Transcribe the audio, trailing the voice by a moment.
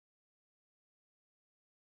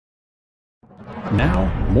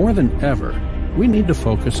Now, more than ever, we need to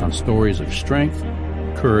focus on stories of strength,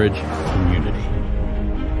 courage, and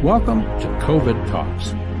unity. Welcome to COVID Talks,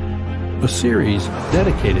 a series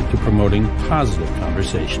dedicated to promoting positive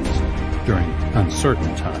conversations during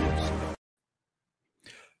uncertain times.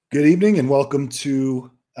 Good evening and welcome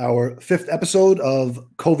to our 5th episode of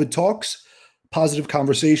COVID Talks, Positive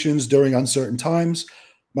Conversations During Uncertain Times.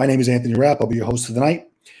 My name is Anthony Rapp. I'll be your host for the night.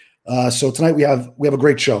 So tonight we have a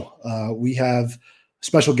great show. We have a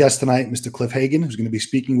special guest tonight, Mr. Cliff Hagen, who's going to be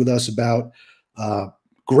speaking with us about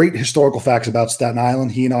great historical facts about Staten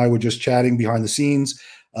Island. He and I were just chatting behind the scenes.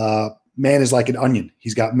 Man is like an onion.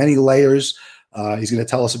 He's got many layers. He's going to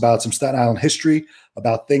tell us about some Staten Island history,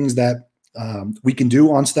 about things that we can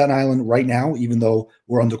do on Staten Island right now, even though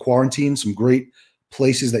we're under quarantine, some great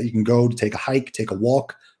places that you can go to take a hike, take a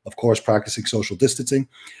walk, of course, practicing social distancing.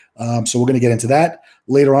 So we're going to get into that.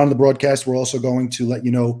 Later on in the broadcast, we're also going to let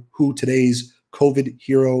you know who today's COVID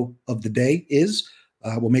hero of the day is.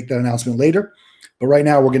 We'll make that announcement later. But right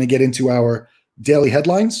now, we're going to get into our daily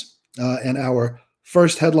headlines. And our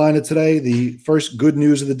first headline of today, the first good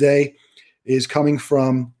news of the day, is coming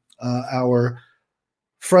from our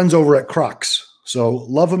friends over at Crocs. So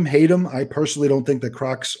love them, hate them. I personally don't think that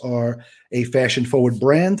Crocs are a fashion-forward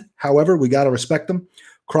brand. However, we got to respect them.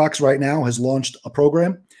 Crocs right now has launched a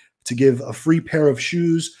program to give a free pair of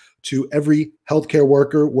shoes to every healthcare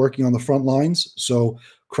worker working on the front lines. So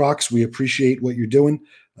Crocs, we appreciate what you're doing.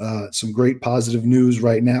 Some great positive news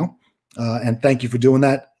right now. And thank you for doing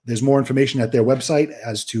that. There's more information at their website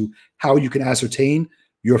as to how you can ascertain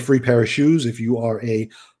your free pair of shoes if you are a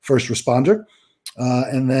first responder.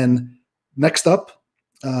 And then next up,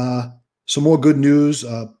 some more good news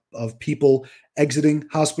of people exiting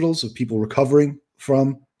hospitals, of people recovering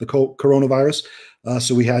from the coronavirus.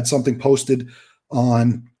 So we had something posted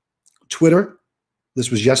on Twitter.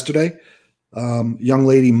 This was yesterday. Young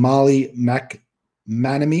lady Molly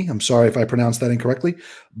McManamy, I'm sorry if I pronounced that incorrectly,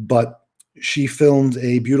 but she filmed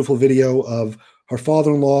a beautiful video of her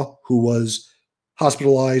father-in-law who was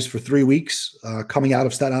hospitalized for 3 weeks, coming out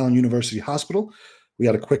of Staten Island University Hospital. We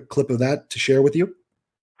had a quick clip of that to share with you.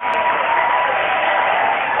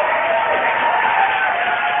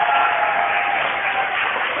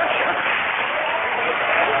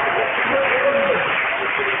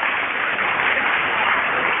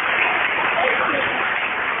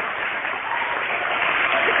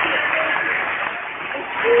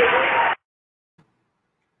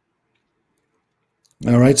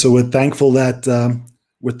 All right, so we're thankful that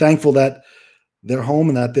they're home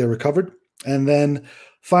and that they're recovered. And then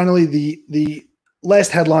finally, the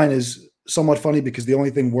last headline is somewhat funny because the only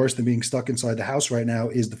thing worse than being stuck inside the house right now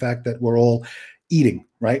is the fact that we're all eating,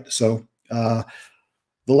 right? So the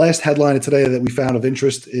last headline of today that we found of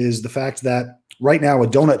interest is the fact that right now a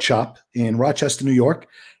donut shop in Rochester, New York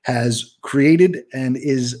has created and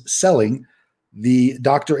is selling the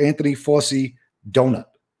Dr. Anthony Fauci donut.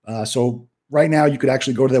 So right now, you could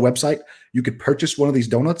actually go to their website. You could purchase one of these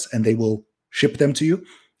donuts, and they will ship them to you.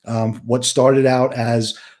 What started out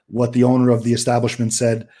as what the owner of the establishment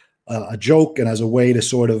said, a joke, and as a way to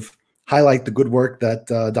sort of highlight the good work that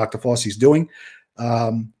Dr. Fauci is doing,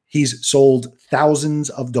 he's sold thousands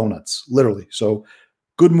of donuts, literally. So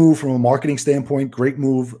good move from a marketing standpoint, great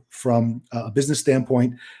move from a business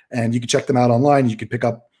standpoint, and you can check them out online. You could pick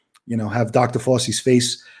up, have Dr. Fauci's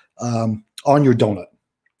face on your donut.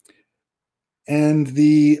 And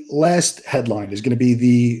the last headline is going to be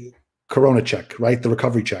the Corona check, right? The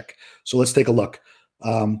recovery check. So let's take a look.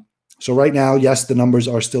 So right now, yes, the numbers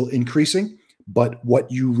are still increasing, but what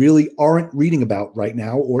you really aren't reading about right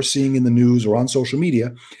now or seeing in the news or on social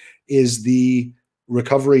media is the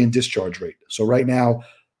recovery and discharge rate. So right now,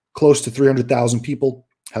 close to 300,000 people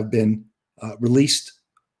have been released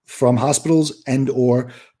from hospitals and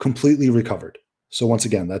or completely recovered. So once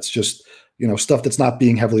again, that's just stuff that's not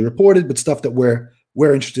being heavily reported, but stuff that we're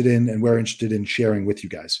interested in and we're interested in sharing with you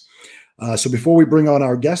guys. So before we bring on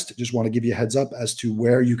our guest, just want to give you a heads up as to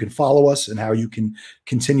where you can follow us and how you can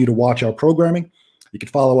continue to watch our programming. You can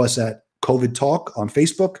follow us at COVID Talk on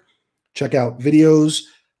Facebook. Check out videos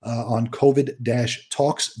on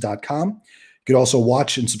covid-talks.com. You could also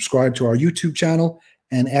watch and subscribe to our YouTube channel.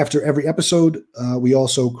 And after every episode, we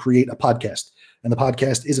also create a podcast. And the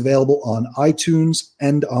podcast is available on iTunes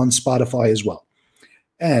and on Spotify as well.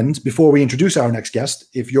 And before we introduce our next guest,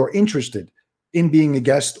 if you're interested in being a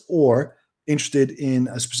guest or interested in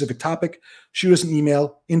a specific topic, shoot us an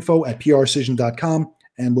email, info@prcision.com,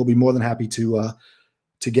 and we'll be more than happy to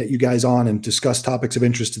get you guys on and discuss topics of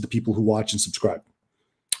interest to the people who watch and subscribe.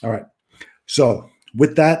 All right. So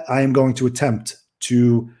with that, I am going to attempt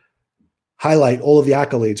to highlight all of the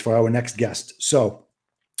accolades for our next guest. So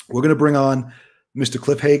we're going to bring on Mr.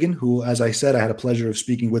 Cliff Hagen, who, as I said, I had a pleasure of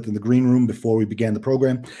speaking with in the green room before we began the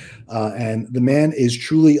program. And the man is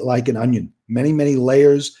truly like an onion. Many, many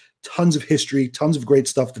layers, tons of history, tons of great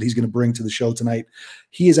stuff that he's going to bring to the show tonight.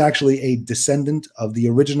 He is actually a descendant of the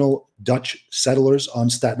original Dutch settlers on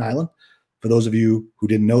Staten Island. For those of you who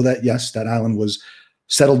didn't know that, yes, Staten Island was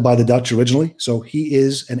settled by the Dutch originally. So he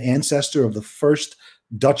is an ancestor of the first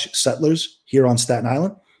Dutch settlers here on Staten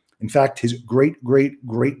Island. In fact, his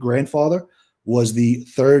great-great-great-grandfather was the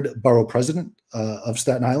third borough president of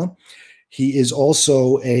Staten Island. He is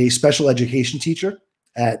also a special education teacher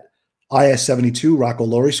at IS 72 Rocco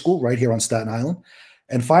Laurie School right here on Staten Island.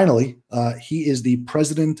 And finally, he is the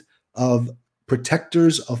president of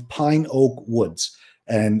Protectors of Pine Oak Woods.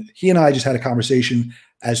 And he and I just had a conversation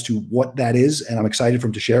as to what that is. And I'm excited for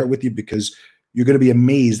him to share it with you because you're going to be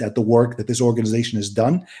amazed at the work that this organization has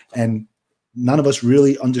done. And none of us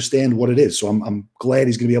really understand what it is. So I'm glad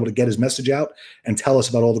he's going to be able to get his message out and tell us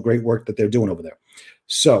about all the great work that they're doing over there.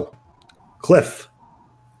 So, Cliff,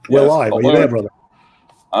 we're live. Are you there, brother?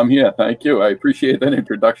 I'm here. Thank you. I appreciate that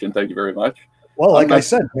introduction. Thank you very much. Well, like I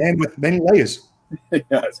said, man, with many layers.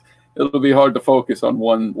 Yes. It'll be hard to focus on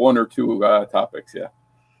one or two topics. Yeah.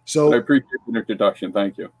 So but I appreciate the introduction.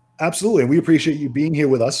 Thank you. Absolutely. And we appreciate you being here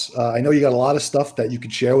with us. I know you got a lot of stuff that you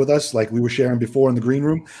could share with us, like we were sharing before in the green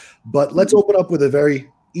room, but let's open up with a very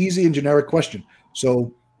easy and generic question.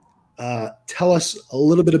 So tell us a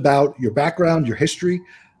little bit about your background, your history,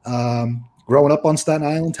 growing up on Staten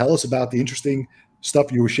Island. Tell us about the interesting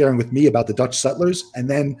stuff you were sharing with me about the Dutch settlers. And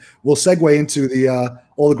then we'll segue into the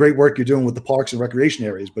all the great work you're doing with the parks and recreation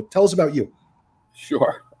areas. But tell us about you.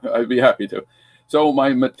 Sure. I'd be happy to. So my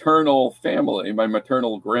maternal family, my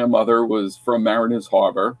maternal grandmother was from Mariners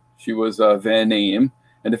Harbor. She was Van Aem,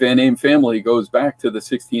 and the Van Aem family goes back to the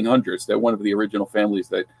 1600s. They're one of the original families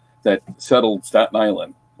that settled Staten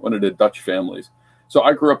Island, one of the Dutch families. So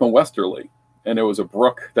I grew up in Westerly, and there was a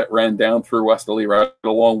brook that ran down through Westerly right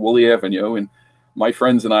along Woolley Avenue, and my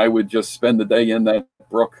friends and I would just spend the day in that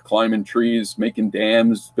brook, climbing trees, making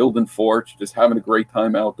dams, building forts, just having a great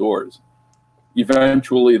time outdoors.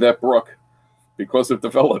 Eventually, that brook, because of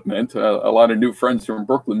development, a lot of new friends from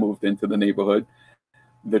Brooklyn moved into the neighborhood.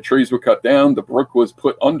 The trees were cut down. The brook was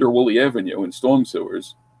put under Woolley Avenue in storm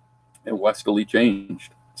sewers, and Westerly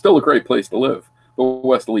changed. Still a great place to live, but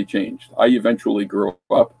Westerly changed. I eventually grew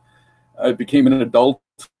up. I became an adult,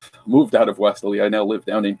 moved out of Westerly. I now live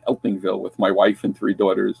down in Elpingville with my wife and 3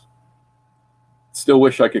 daughters. Still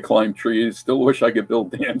wish I could climb trees. Still wish I could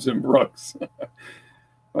build dams and brooks.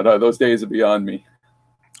 But those days are beyond me.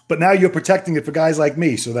 But now you're protecting it for guys like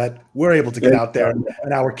me so that we're able to get out there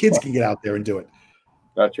and our kids can get out there and do it.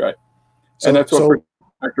 That's right. So, and that's what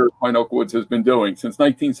Protector of Pine Oak Woods has been doing since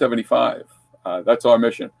 1975. That's our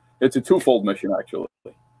mission. It's a twofold mission, actually.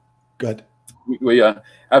 Good. We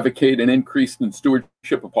advocate an increase in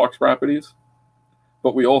stewardship of parks properties,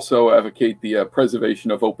 but we also advocate the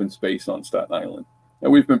preservation of open space on Staten Island.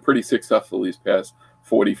 And we've been pretty successful these past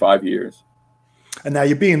 45 years. And now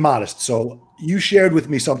you're being modest. So you shared with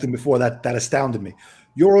me something before that astounded me.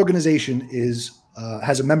 Your organization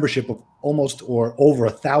has a membership of almost or over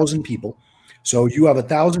 1,000 people. So you have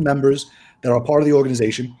 1,000 members that are part of the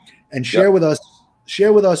organization. And share with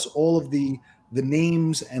us all of the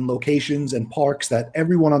names and locations and parks that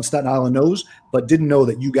everyone on Staten Island knows, but didn't know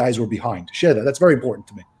that you guys were behind. Share that. That's very important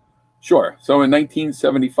to me. Sure. So in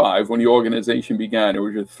 1975, when the organization began, it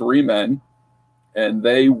was just 3 men, and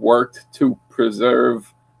they worked to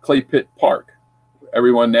preserve Clay Pit Park.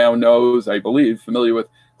 Everyone now knows, I believe, familiar with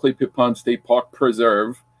Clay Pit Pond State Park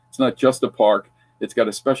Preserve. It's not just a park. It's got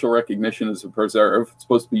a special recognition as a preserve. It's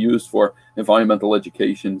supposed to be used for environmental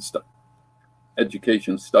education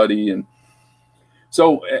study. And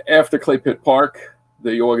so after Clay Pit Park,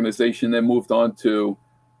 the organization then moved on to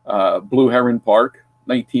Blue Heron Park.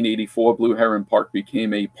 1984, Blue Heron Park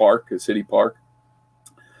became a park, a city park.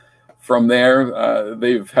 From there,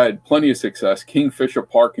 they've had plenty of success. Kingfisher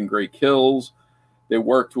Park in Great Kills. They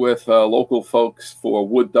worked with local folks for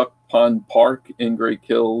Wood Duck Pond Park in Great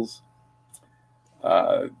Kills.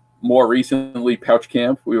 More recently, Pouch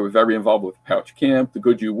Camp. We were very involved with Pouch Camp, the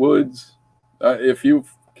Goodhue Woods. If you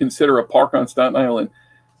consider a park on Staten Island,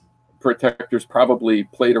 Protectors probably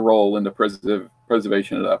played a role in the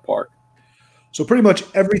preservation of that park. So pretty much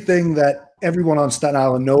everything that everyone on Staten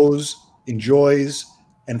Island knows, enjoys,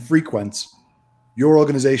 and frequents, your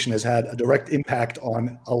organization has had a direct impact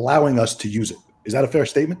on allowing us to use it. Is that a fair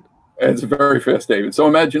statement? It's a very fair statement. So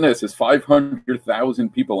imagine this, there's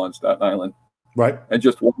 500,000 people on Staten Island. Right. And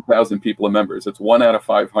just 1,000 people are members. It's 1 out of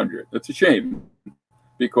 500. It's a shame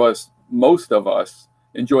because most of us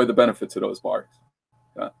enjoy the benefits of those parks.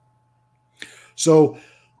 Yeah. So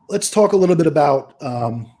let's talk a little bit about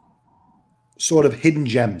sort of hidden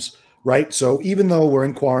gems, right? So even though we're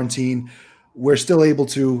in quarantine, we're still able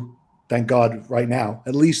to, thank God right now,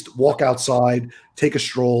 at least walk outside, take a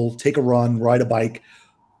stroll, take a run, ride a bike.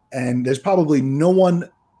 And there's probably no one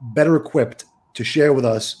better equipped to share with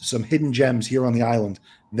us some hidden gems here on the island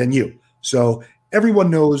than you. So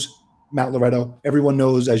everyone knows Mount Loretto. Everyone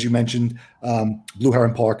knows, as you mentioned, Blue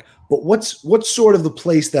Heron Park. But what's sort of the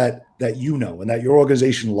place that you know and that your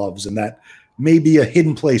organization loves, and that may be a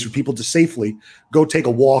hidden place for people to safely go take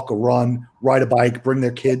a walk, a run, ride a bike, bring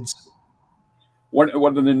their kids? One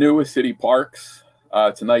of the newest city parks.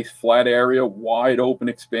 It's a nice flat area, wide open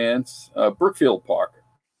expanse. Brookfield Park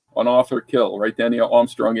on Arthur Kill, right down near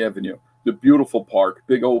Armstrong Avenue. The beautiful park,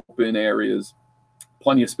 big open areas,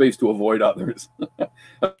 plenty of space to avoid others,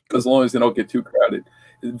 as long as they don't get too crowded.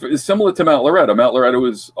 It's similar to Mount Loretto. Mount Loretto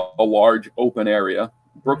is a large open area.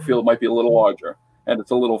 Brookfield might be a little larger, and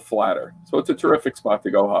it's a little flatter. So it's a terrific spot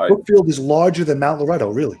to go hide. Brookfield is larger than Mount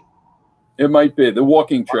Loretto, really? It might be. The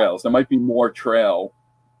walking trails. There might be more trail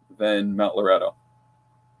than Mount Loretto.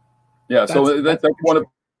 Yeah, so that's one of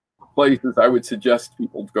the places I would suggest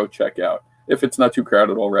people go check out if it's not too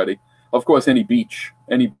crowded already. Of course, any beach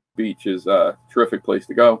is a terrific place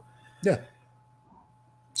to go. Yeah.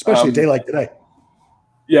 Especially a day like today.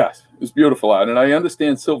 Yes, it's beautiful out. And I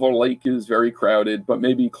understand Silver Lake is very crowded, but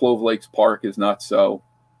maybe Clove Lakes Park is not too.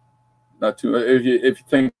 If you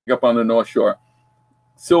think up on the North Shore,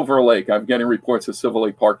 Silver Lake, I'm getting reports that Silver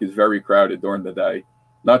Lake Park is very crowded during the day.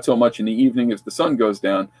 Not so much in the evening as the sun goes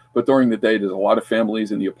down, but during the day, there's a lot of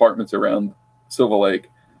families in the apartments around Silver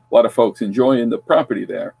Lake, a lot of folks enjoying the property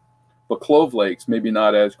there. But Clove Lakes, maybe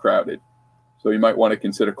not as crowded. So you might want to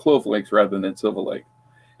consider Clove Lakes rather than Silver Lake.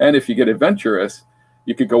 And if you get adventurous,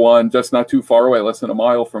 you could go on just not too far away, less than a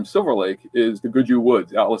mile from Silver Lake, is the Goodhue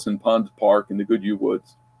Woods, Allison Pond Park and the Goodhue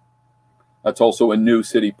Woods. That's also a new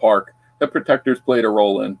city park that protectors played a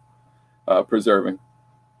role in preserving.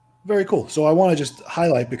 Very cool. So I want to just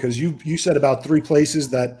highlight, because you said about 3 places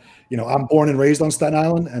that, I'm born and raised on Staten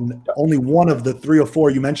Island, and only one of the 3 or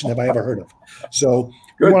 4 you mentioned have I ever heard of. So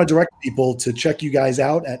we want to direct people to check you guys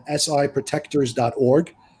out at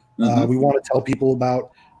siprotectors.org. We want to tell people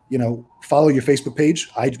about, follow your Facebook page.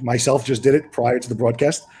 I myself just did it prior to the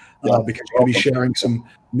broadcast because you're going to be sharing some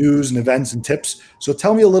news and events and tips. So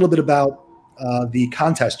tell me a little bit about the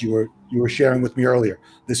contest you were sharing with me earlier,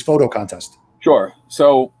 this photo contest. Sure.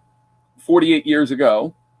 So 48 years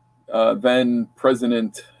ago, then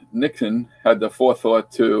President Nixon had the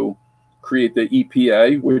forethought to create the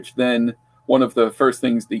EPA, which then one of the first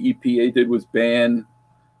things the EPA did was ban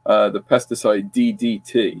the pesticide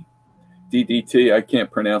DDT. DDT, I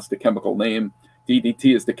can't pronounce the chemical name.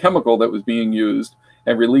 DDT is the chemical that was being used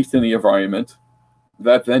and released in the environment.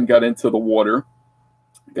 That then got into the water,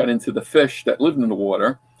 got into the fish that lived in the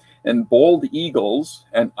water, and bald eagles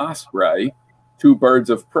and osprey, 2 birds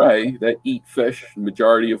of prey that eat fish, the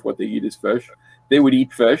majority of what they eat is fish, they would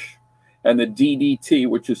eat fish, and the DDT,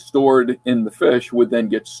 which is stored in the fish, would then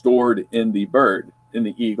get stored in the bird, in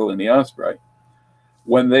the eagle and the osprey.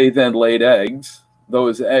 When they then laid eggs,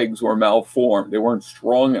 those eggs were malformed. They weren't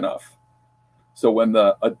strong enough. So when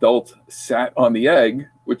the adult sat on the egg,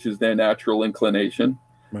 which is their natural inclination,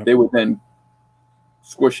 they would then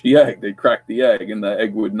squish the egg. They'd crack the egg, and the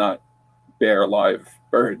egg would not bear live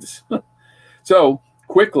birds. So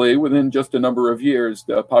quickly, within just a number of years,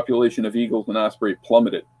 the population of eagles and osprey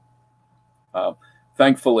plummeted.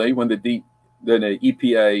 Thankfully, when the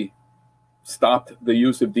EPA stopped the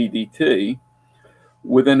use of DDT,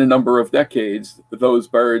 within a number of decades, those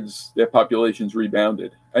birds, their populations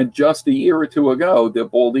rebounded. And just a year or 2 ago, the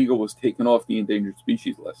bald eagle was taken off the endangered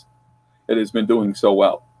species list. It has been doing so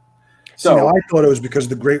well. So now, I thought it was because of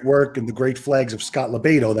the great work and the great flags of Scott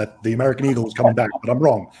Lebedo that the American eagle was coming back, but I'm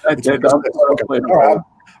wrong. I got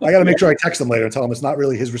to make sure I text him later and tell him it's not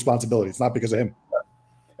really his responsibility. It's not because of him.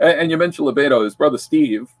 And you mentioned Lebedo, his brother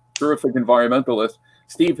Steve, terrific environmentalist.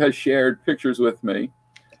 Steve has shared pictures with me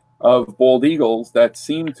of bald eagles that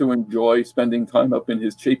seem to enjoy spending time up in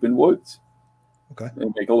his Chapin Woods. Okay.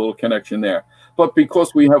 And make a little connection there. But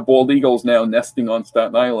because we have bald eagles now nesting on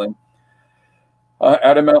Staten Island,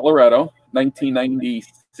 out of Mount Loretto,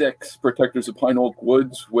 1996, Protectors of Pine Oak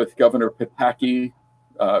Woods with Governor Pataki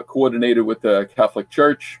coordinated with the Catholic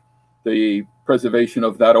Church, the preservation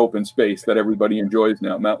of that open space that everybody enjoys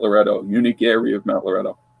now, Mount Loretto, unique area of Mount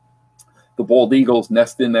Loretto. The bald eagles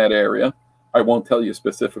nest in that area. I won't tell you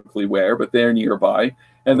specifically where, but they're nearby.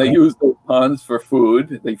 And they use those ponds for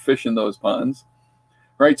food. They fish in those ponds.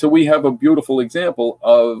 Right? So we have a beautiful example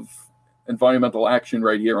of environmental action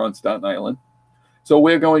right here on Staten Island. So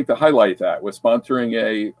we're going to highlight that. We're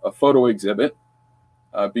sponsoring a photo exhibit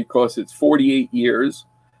because it's 48 years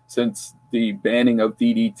since the banning of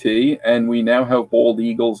DDT, and we now have bald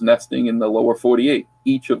eagles nesting in the lower 48,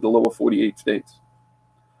 each of the lower 48 states.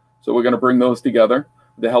 So we're going to bring those together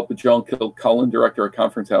with the help of John Kilcullen, director of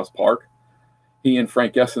Conference House Park. He and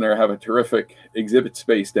Frank Gessner have a terrific exhibit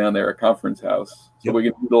space down there at Conference House. So we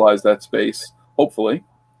can utilize that space, hopefully,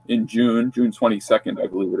 in June 22nd, I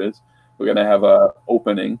believe it is. We're going to have a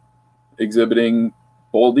opening exhibiting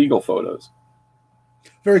bald eagle photos.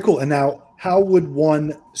 Very cool. And now, how would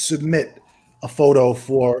one submit a photo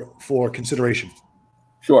for consideration?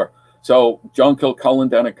 Sure. So John Kilcullen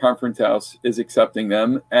down at Conference House is accepting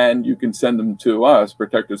them, and you can send them to us,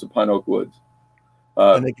 Protectors of Pine Oak Woods.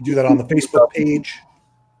 And they can do that on the Facebook page?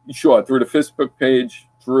 Sure, through the Facebook page,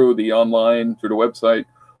 through the online, through the website,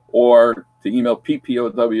 or to email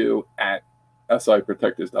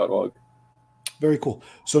ppow@siprotectors.org. Very cool.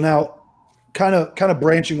 So now, kind of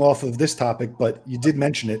branching off of this topic, but you did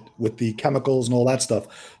mention it with the chemicals and all that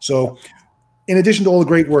stuff. So in addition to all the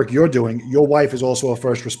great work you're doing, your wife is also a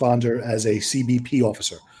first responder as a CBP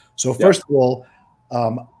officer. So first of all,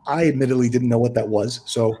 I admittedly didn't know what that was.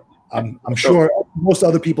 So I'm sure most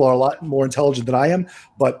other people are a lot more intelligent than I am,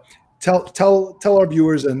 but tell our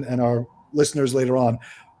viewers and our listeners later on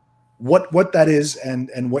what that is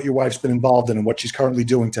and what your wife's been involved in and what she's currently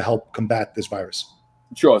doing to help combat this virus.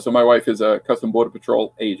 Sure. So my wife is a Custom Border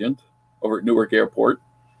Patrol agent over at Newark Airport,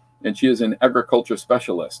 and she is an agriculture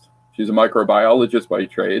specialist. She's a microbiologist by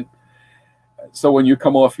trade. So when you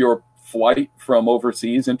come off your flight from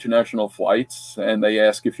overseas, international flights, and they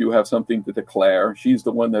ask if you have something to declare, she's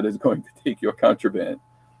the one that is going to take your contraband.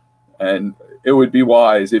 And it would be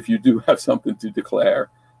wise, if you do have something to declare,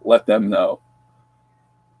 let them know.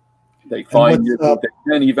 They find you, they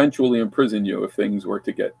can eventually imprison you if things were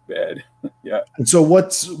to get bad. Yeah. And so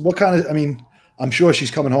what kind of, I mean, I'm sure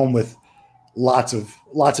she's coming home with lots of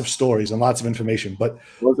stories and lots of information, but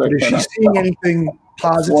is she seeing anything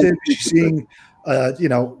positive? Is she seeing,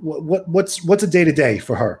 what's a day-to-day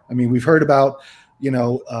for her? I mean, we've heard about,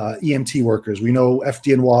 EMT workers, we know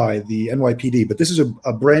FDNY, the NYPD, but this is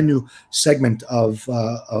a brand new segment of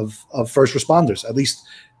first responders, at least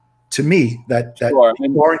to me, that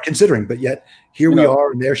people aren't considering, but yet here we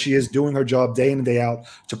are, and there she is doing her job day in and day out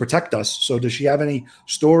to protect us. So does she have any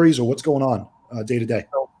stories or what's going on day to day?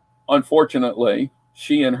 Unfortunately,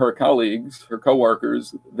 she and her colleagues, her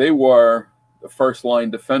coworkers, they were the first line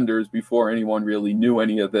defenders before anyone really knew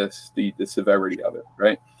any of this, the severity of it,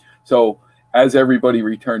 right? So as everybody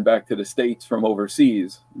returned back to the States from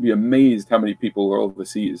overseas, you'd be amazed how many people were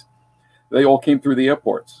overseas. They all came through the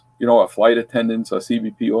airports. Our flight attendants, our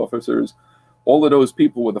CBP officers, all of those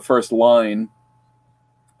people were the first line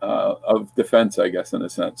of defense, I guess, in a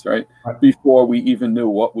sense, right? Before we even knew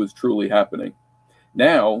what was truly happening.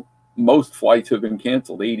 Now, most flights have been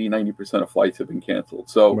canceled. 80–90% of flights have been canceled.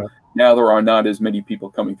 So now there are not as many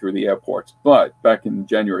people coming through the airports. But back in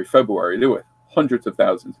January, February, there were hundreds of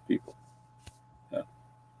thousands of people. Yeah.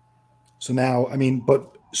 So now, I mean,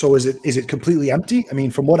 so is it completely empty? I mean,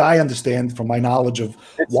 from what I understand, from my knowledge of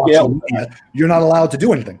watching media, you're not allowed to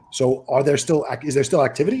do anything. So is there still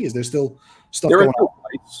activity? Is there still stuff going on?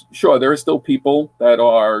 Sure, there are still people that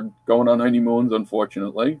are going on honeymoons,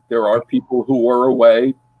 unfortunately. There are people who were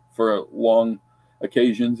away for long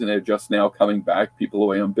occasions and they're just now coming back, people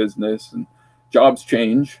away on business, and jobs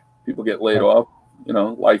change, people get laid off,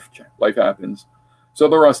 life happens. So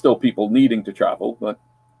there are still people needing to travel, but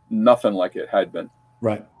nothing like it had been.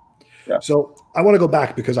 Right. Yeah. So I want to go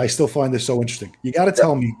back because I still find this so interesting. You got to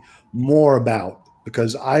tell me more about,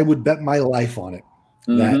 because I would bet my life on it,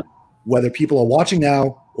 that whether people are watching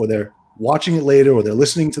now or they're watching it later or they're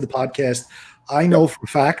listening to the podcast, I know for a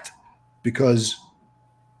fact, because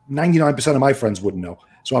 99% of my friends wouldn't know.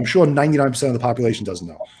 So I'm sure 99% of the population doesn't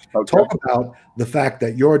know. Okay. Talk about the fact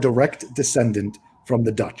that you're a direct descendant from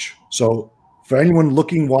the Dutch. So for anyone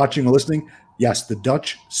looking, watching, or listening, yes, the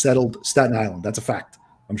Dutch settled Staten Island. That's a fact.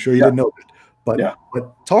 I'm sure you didn't know that.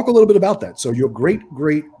 But talk a little bit about that. So your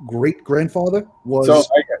great-great-great-grandfather was... So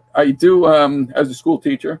I do, as a school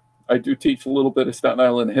teacher, I do teach a little bit of Staten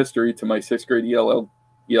Island history to my 6th grade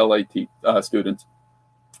ELA students.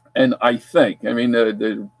 And I think,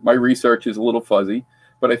 my research is a little fuzzy,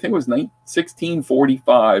 but I think it was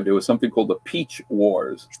 1645. There was something called the Peach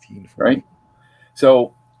Wars, right?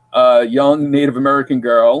 So a young Native American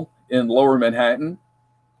girl in Lower Manhattan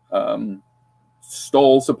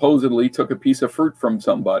supposedly took a piece of fruit from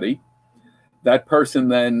somebody. That person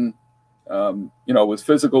then was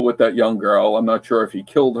physical with that young girl. I'm not sure if he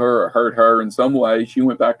killed her or hurt her in some way. She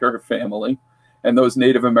went back to her family, and those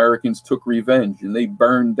Native Americans took revenge, and they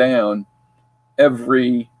burned down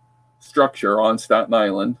every structure on Staten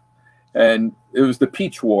Island. And it was the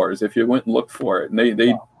Peach Wars, if you went and looked for it. And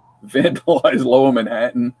they vandalized Lower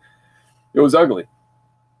Manhattan. It was ugly.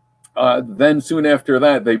 Then soon after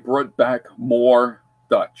that, they brought back more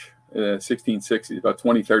Dutch, 1660s, about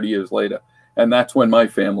 20, 30 years later. And that's when my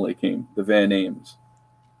family came, the Van Ames.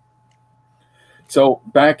 So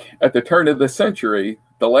back at the turn of the century,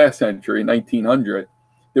 the last century, 1900,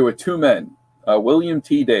 there were two men, William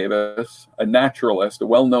T. Davis, a naturalist, a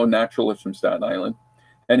well-known naturalist from Staten Island,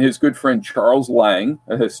 and his good friend Charles Lang,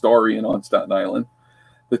 a historian on Staten Island.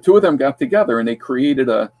 The two of them got together and they created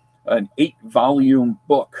an 8-volume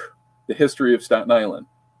book, The History of Staten Island,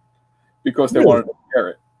 because they wanted to share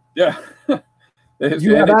it. Yeah.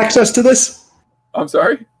 You have access to this? I'm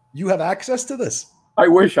sorry? You have access to this? I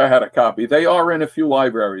wish I had a copy. They are in a few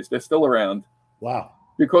libraries. They're still around. Wow.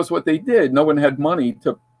 Because what they did, no one had money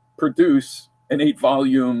to produce an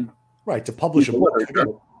 8-volume. Right, to publish a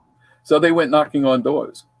book. So they went knocking on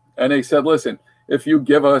doors. And they said, listen, if you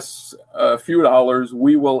give us a few dollars,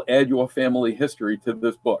 we will add your family history to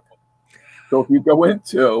this book. So if you go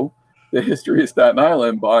into The History of Staten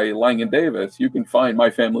Island by Lang and Davis, you can find my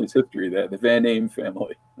family's history there, the Van Aim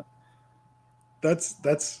family. That's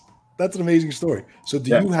an amazing story. So do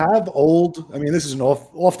you have old, I mean, this is an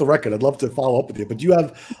off the record. I'd love to follow up with you, but do you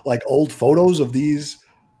have like old photos of these?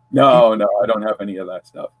 No, I don't have any of that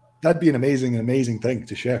stuff. That'd be an amazing thing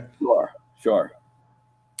to share. Sure.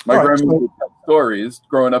 My grandmother would tell stories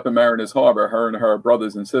growing up in Mariners Harbor. Her and her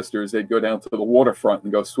brothers and sisters, they'd go down to the waterfront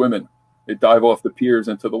and go swimming. They'd dive off the piers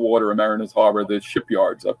into the water in Mariners Harbor. There's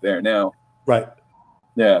shipyards up there now. Right.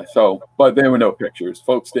 Yeah. But there were no pictures.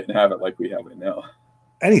 Folks didn't have it like we have it now.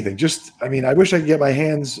 Anything. I wish I could get my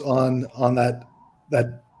hands on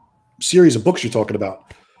that series of books you're talking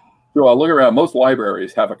about. Sure. I'll look around. Most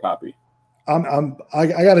libraries have a copy. I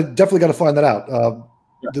definitely got to find that out.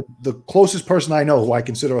 The closest person I know who I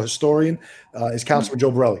consider a historian is Councilman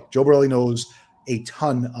Joe Borelli. Joe Borelli knows a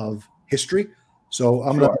ton of history, so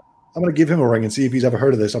I'm gonna give him a ring and see if he's ever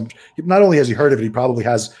heard of this. Not only has he heard of it, he probably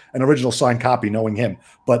has an original signed copy, knowing him.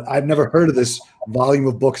 But I've never heard of this volume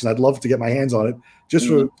of books, and I'd love to get my hands on it just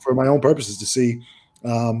for my own purposes to see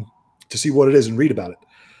what it is and read about it.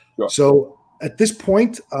 Sure. So at this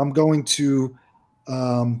point, I'm going to.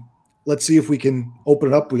 Let's see if we can open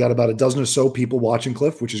it up. We got about a dozen or so people watching,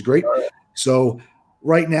 Cliff, which is great. Right. So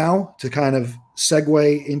right now, to kind of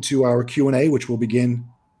segue into our Q&A, which will begin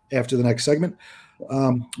after the next segment,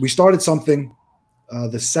 we started something,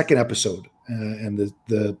 the second episode, and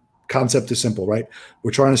the concept is simple, right? We're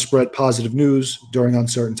trying to spread positive news during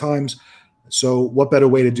uncertain times. So what better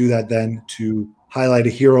way to do that than to highlight a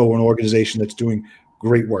hero or an organization that's doing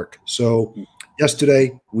great work? So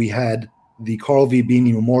yesterday we had the Carl V.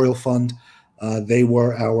 Beanie Memorial Fund. They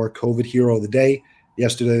were our COVID hero of the day.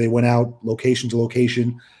 Yesterday, they went out location to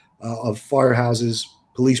location of firehouses,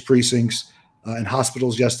 police precincts, and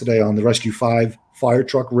hospitals yesterday on the Rescue 5 fire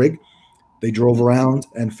truck rig. They drove around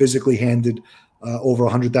and physically handed over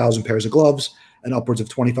 100,000 pairs of gloves and upwards of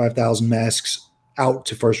 25,000 masks out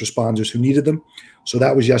to first responders who needed them. So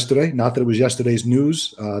that was yesterday. Not that it was yesterday's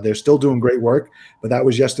news. They're still doing great work, but that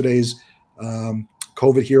was yesterday's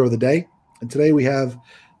COVID hero of the day. And today we have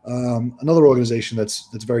another organization that's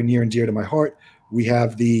very near and dear to my heart. We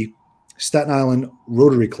have the Staten Island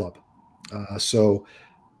Rotary Club. So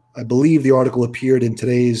I believe the article appeared in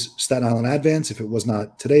today's Staten Island Advance. If it was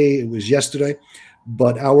not today, it was yesterday.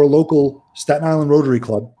 But our local Staten Island Rotary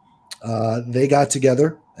Club, they got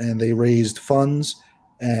together and they raised funds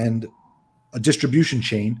and a distribution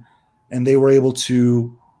chain, and they were able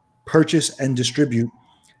to purchase and distribute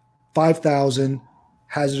 5,000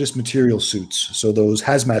 hazardous material suits. So those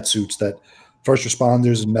hazmat suits that first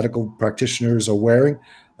responders and medical practitioners are wearing,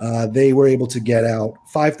 they were able to get out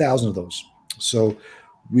 5,000 of those. So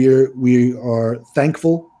we are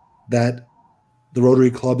thankful that the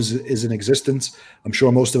Rotary Club is in existence. I'm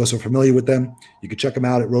sure most of us are familiar with them. You can check them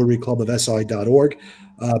out at rotaryclubofsi.org.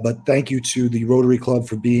 But thank you to the Rotary Club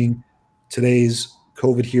for being today's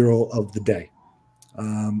COVID hero of the day.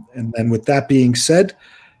 And then with that being said,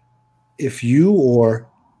 if you or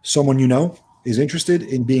someone you know is interested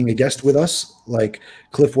in being a guest with us, like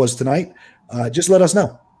Cliff was tonight, just let us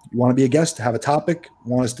know. You want to be a guest, have a topic,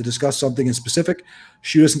 want us to discuss something in specific,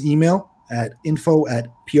 shoot us an email at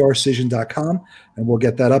info@prcision.com, and we'll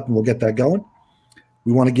get that up and we'll get that going.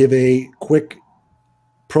 We want to give a quick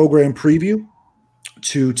program preview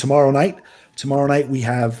to tomorrow night. Tomorrow night we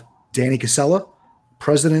have Danny Casella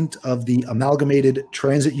president of the Amalgamated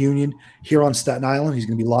Transit Union here on Staten Island. He's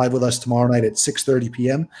going to be live with us tomorrow night at 6:30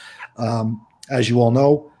 p.m. As you all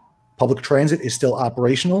know, public transit is still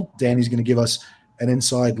operational. Danny's going to give us an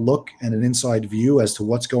inside look and an inside view as to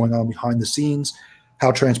what's going on behind the scenes,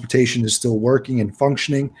 how transportation is still working and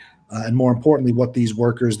functioning, and more importantly, what these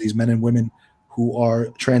workers, these men and women who are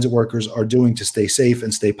transit workers, are doing to stay safe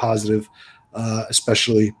and stay positive,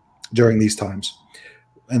 especially during these times.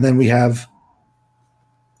 And then we have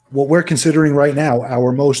what we're considering right now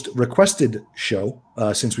our most requested show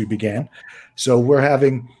since we began. So we're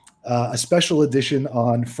having a special edition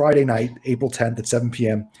on Friday night, April 10th at 7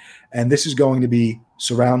 p.m. And this is going to be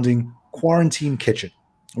surrounding Quarantine Kitchen,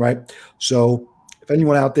 right? So if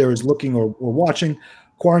anyone out there is looking or watching,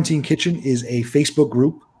 Quarantine Kitchen is a Facebook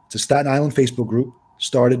group. It's a Staten Island Facebook group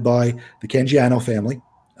started by the Cangiano family.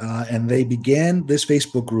 And they began this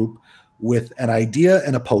Facebook group with an idea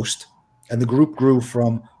and a post. And the group grew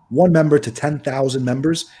from 1 member to 10,000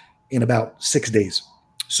 members in about 6 days.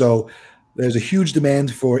 So there's a huge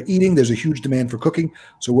demand for eating. There's a huge demand for cooking.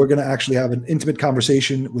 So we're going to actually have an intimate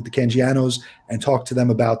conversation with the Cangianos and talk to them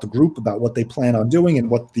about the group, about what they plan on doing and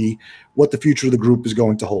what the future of the group is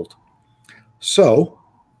going to hold. So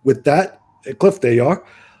with that, Cliff, there you are.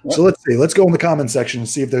 Yep. So let's see. Let's go in the comment section and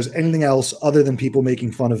see if there's anything else other than people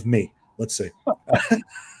making fun of me. Let's see.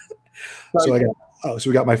 So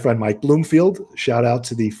we got my friend Mike Bloomfield. Shout out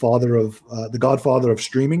to the godfather of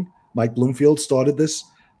streaming. Mike Bloomfield started this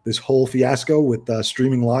whole fiasco with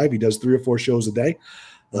streaming live. He does 3 or 4 shows a day.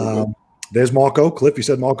 There's Marco. Cliff, you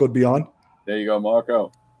said Marco would be on. There you go,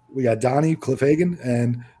 Marco. We got Donnie, Cliff Hagen,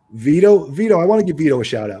 and Vito. Vito, I want to give Vito a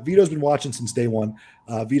shout out. Vito's been watching since day one.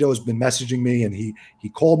 Vito has been messaging me, and he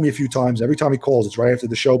called me a few times. Every time he calls, it's right after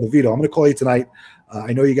the show. But Vito, I'm going to call you tonight.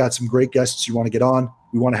 I know you got some great guests you want to get on.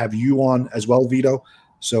 We want to have you on as well, Vito.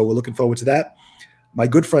 So we're looking forward to that. My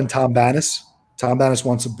good friend Tom Bannis. Tom Bannis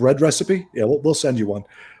wants a bread recipe. Yeah, we'll send you one.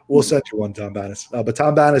 We'll send you one, Tom Bannis. But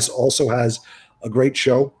Tom Bannis also has a great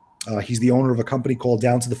show. He's the owner of a company called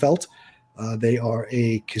Down to the Felt. They are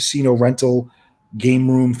a casino rental,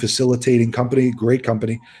 game room facilitating company, great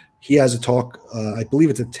company. He has a talk, I believe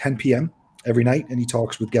it's at 10 p.m. every night, and he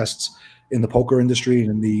talks with guests in the poker industry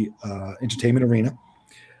and in the entertainment arena.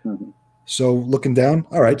 Mm-hmm. So looking down,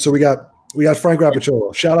 all right. So we got Frank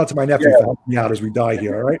Rapicciolo. Shout out to my nephew for helping me out as we die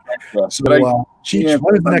here. All right. So, Cheech,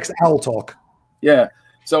 when is the next Owl Talk? Yeah.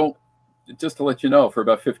 So just to let you know, for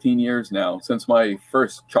about 15 years now, since my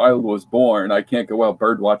first child was born, I can't go out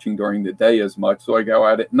bird watching during the day as much, so I go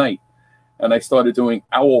out at night. And I started doing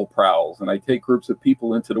owl prowls, and I take groups of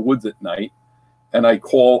people into the woods at night, and I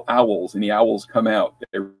call owls, and the owls come out.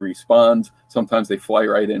 They respond. Sometimes they fly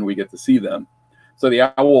right in. We get to see them. So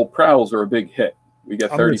the owl prowls are a big hit. We get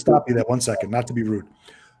 30. I'm going to stop you there 1 second, not to be rude.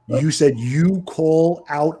 You said you call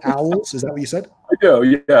out owls? Is that what you said? I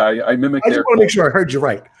do, yeah. I mimic their I just want to make sure I heard you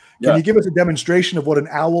right. Can you give us a demonstration of what an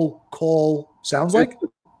owl call sounds like?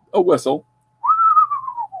 A whistle.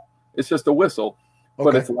 It's just a whistle. Okay.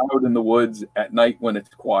 But it's loud in the woods at night when it's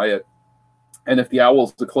quiet. And if the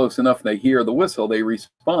owls are close enough and they hear the whistle, they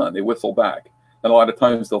respond. They whistle back. And a lot of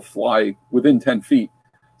times they'll fly within 10 feet,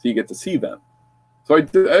 so you get to see them. So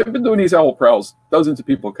I've been doing these owl prowls. Dozens of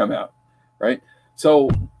people come out, right? So,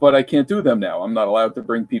 but I can't do them now. I'm not allowed to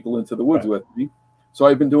bring people into the woods with me. So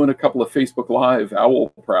I've been doing a couple of Facebook Live owl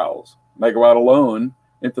prowls. And I go out alone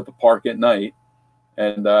into the park at night.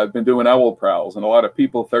 And I've been doing owl prowls, and a lot of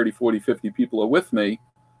people, 30, 40, 50 people are with me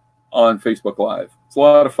on Facebook Live. It's a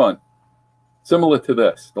lot of fun. Similar to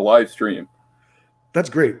this, the live stream. That's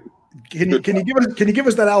great. Can you give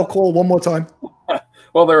us that owl call one more time?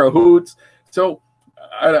 Well, there are hoots. So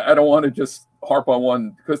I don't want to just harp on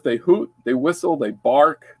one, because they hoot, they whistle, they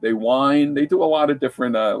bark, they whine. They do a lot of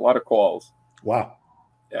different, a lot of calls. Wow.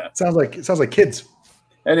 Yeah. It sounds like kids.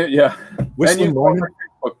 And Whistling, whining.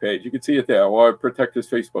 Facebook page. You can see it there. Or Protector's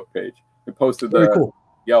Facebook page. We posted the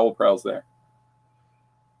owl prowls there.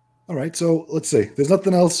 All right. So let's see. There's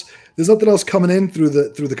nothing else coming in through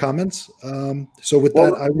the comments. So with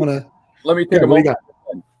that, I want to let me take a moment,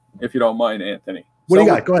 if you don't mind, Anthony. What do you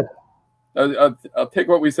got? Go ahead. I'll take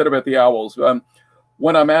what we said about the owls.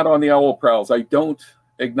 When I'm out on the owl prowls, I don't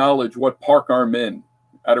acknowledge what park I'm in,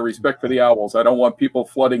 out of respect for the owls. I don't want people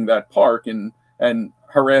flooding that park and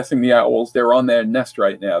harassing the owls. They're on their nest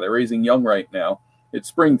right now. They're raising young right now. It's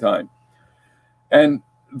springtime. And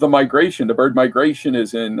the bird migration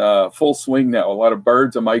is in full swing now. A lot of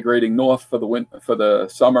birds are migrating north for the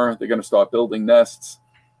summer. They're going to start building nests.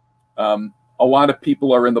 A lot of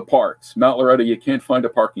people are in the parks. Mount Loretta, you can't find a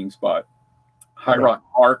parking spot. High Rock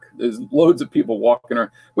Park, there's loads of people walking around,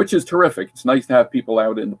 which is terrific. It's nice to have people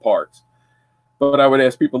out in the parks. But I would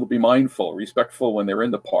ask people to be mindful, respectful when they're in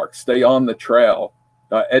the park. Stay on the trail.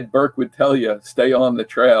 Ed Burke would tell you, stay on the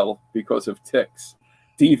trail because of ticks.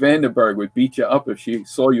 Dee Vandenberg would beat you up if she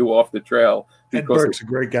saw you off the trail. Ed Burke's a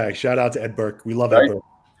great guy. Shout out to Ed Burke. We love right? Ed Burke.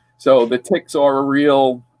 So the ticks are a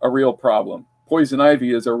real problem. Poison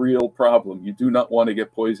ivy is a real problem. You do not want to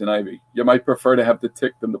get poison ivy. You might prefer to have the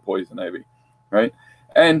tick than the poison ivy, right?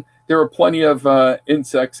 And there are plenty of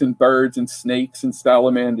insects and birds and snakes and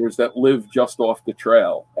salamanders that live just off the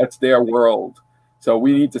trail. That's their world. So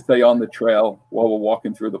we need to stay on the trail while we're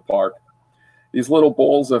walking through the park. These little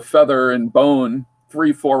balls of feather and bone,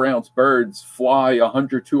 3-4 ounce birds fly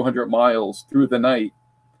 100, 200 miles through the night.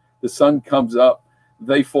 The sun comes up,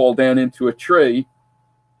 they fall down into a tree,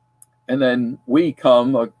 and then we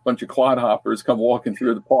come, a bunch of clodhoppers come walking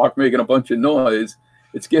through the park, making a bunch of noise.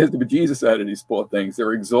 It scares the bejesus out of these poor things.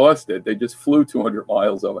 They're exhausted. They just flew 200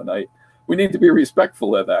 miles overnight. We need to be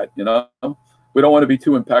respectful of that, you know? We don't want to be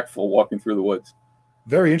too impactful walking through the woods.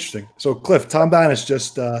 Very interesting. So, Cliff, Tom Bannis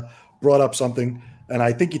just brought up something, and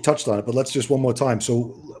I think you touched on it, but let's just one more time.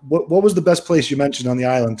 So what was the best place you mentioned on the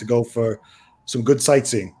island to go for some good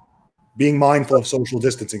sightseeing? Being mindful of social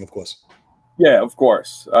distancing, of course. Yeah, of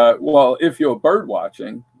course. Well, if you're bird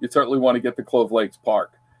watching, you certainly want to get to Clove Lakes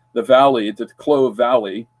Park. The valley, it's a Clove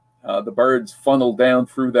Valley. The birds funnel down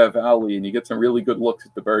through that valley, and you get some really good looks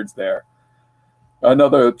at the birds there.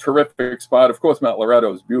 Another terrific spot, of course, Mount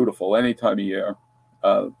Loretto is beautiful any time of year.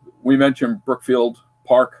 We mentioned Brookfield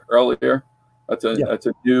Park earlier. That's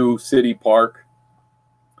a new city park.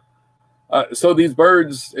 So these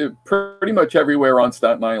birds, pretty much everywhere on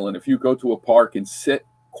Staten Island, if you go to a park and sit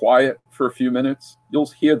quiet for a few minutes, you'll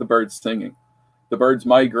hear the birds singing. The birds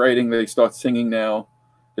migrating, they start singing now.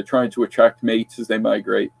 They're trying to attract mates as they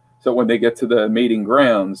migrate. So when they get to the mating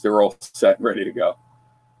grounds, they're all set and ready to go.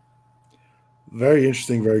 Very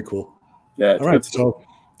interesting. Very cool. Yeah. All right. So,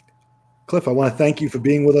 Cliff, I want to thank you for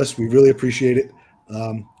being with us. We really appreciate it.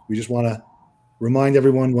 We just want to remind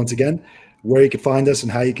everyone once again where you can find us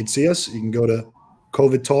and how you can see us. You can go to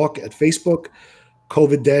COVID Talk at Facebook.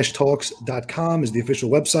 COVID-talks.com is the official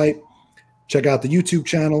website. Check out the YouTube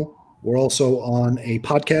channel. We're also on a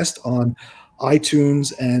podcast on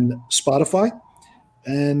iTunes and Spotify.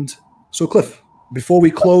 And so, Cliff, before we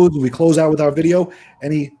close out with our video,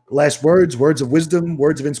 any last words of wisdom,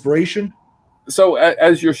 words of inspiration? So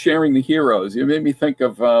as you're sharing the heroes, you made me think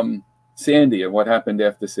of Sandy and what happened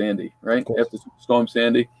after Sandy, right? After Storm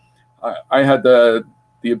Sandy. I had the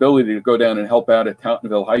ability to go down and help out at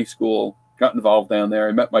Tauntonville High School, got involved down there.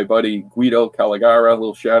 I met my buddy Guido Caligara, a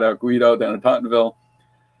little shout out Guido down in Tauntonville.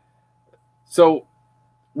 So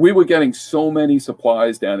we were getting so many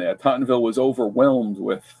supplies down there. Tauntonville was overwhelmed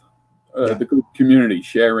with the community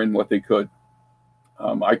sharing what they could.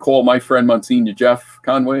 I called my friend Monsignor Jeff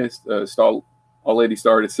Conway, Our Lady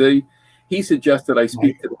Star to Sea. He suggested I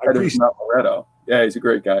speak to the head of Mount Loretto. Yeah, he's a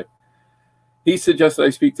great guy. He suggested I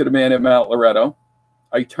speak to the man at Mount Loretto.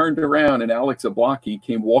 I turned around and Alex Ablaki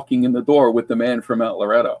came walking in the door with the man from Mount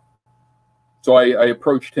Loretto. So I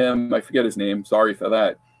approached him. I forget his name. Sorry for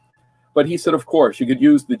that. But he said, of course, you could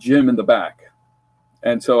use the gym in the back.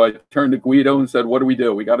 And so I turned to Guido and said, what do we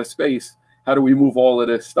do? We got a space. How do we move all of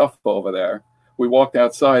this stuff over there? We walked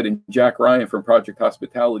outside and Jack Ryan from Project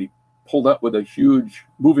Hospitality pulled up with a huge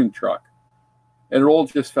moving truck. And it all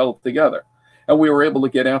just fell together. And we were able to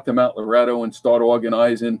get out to Mount Loretto and start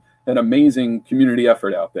organizing an amazing community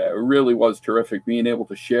effort out there. It really was terrific being able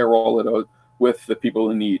to share all of those with the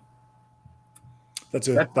people in need. That's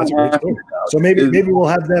a great story. So maybe we'll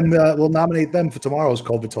have them. We'll nominate them for tomorrow's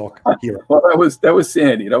COVID Talk here. Well, that was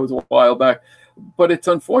Sandy. That was a while back, but it's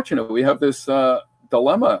unfortunate we have this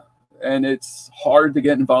dilemma, and it's hard to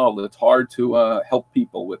get involved. It's hard to help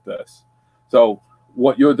people with this. So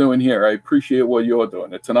what you're doing here, I appreciate what you're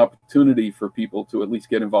doing. It's an opportunity for people to at least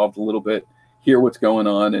get involved a little bit, hear what's going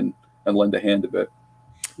on, and lend a hand a bit.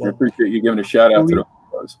 Well, I appreciate you giving a shout out to them.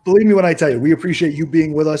 Believe me when I tell you, we appreciate you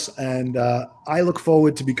being with us, and I look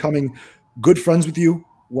forward to becoming good friends with you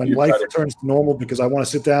when life returns to normal, because I want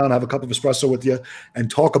to sit down, have a cup of espresso with you,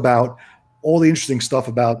 and talk about all the interesting stuff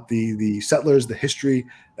about the settlers, the history,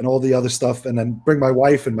 and all the other stuff, and then bring my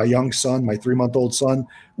wife and my young son, my 3-month-old son.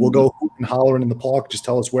 We'll go hoot and hollering in the park. Just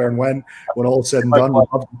tell us where and when all is said and done.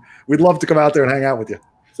 We'd love to come out there and hang out with you.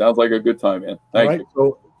 Sounds like a good time, man. Thank you.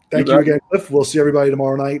 So thank you again, Cliff. We'll see everybody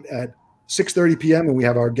tomorrow night at 6:30 p.m. and we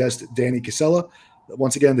have our guest, Danny Casella.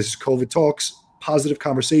 Once again, this is COVID Talks, positive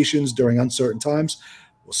conversations during uncertain times.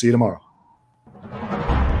 We'll see you tomorrow.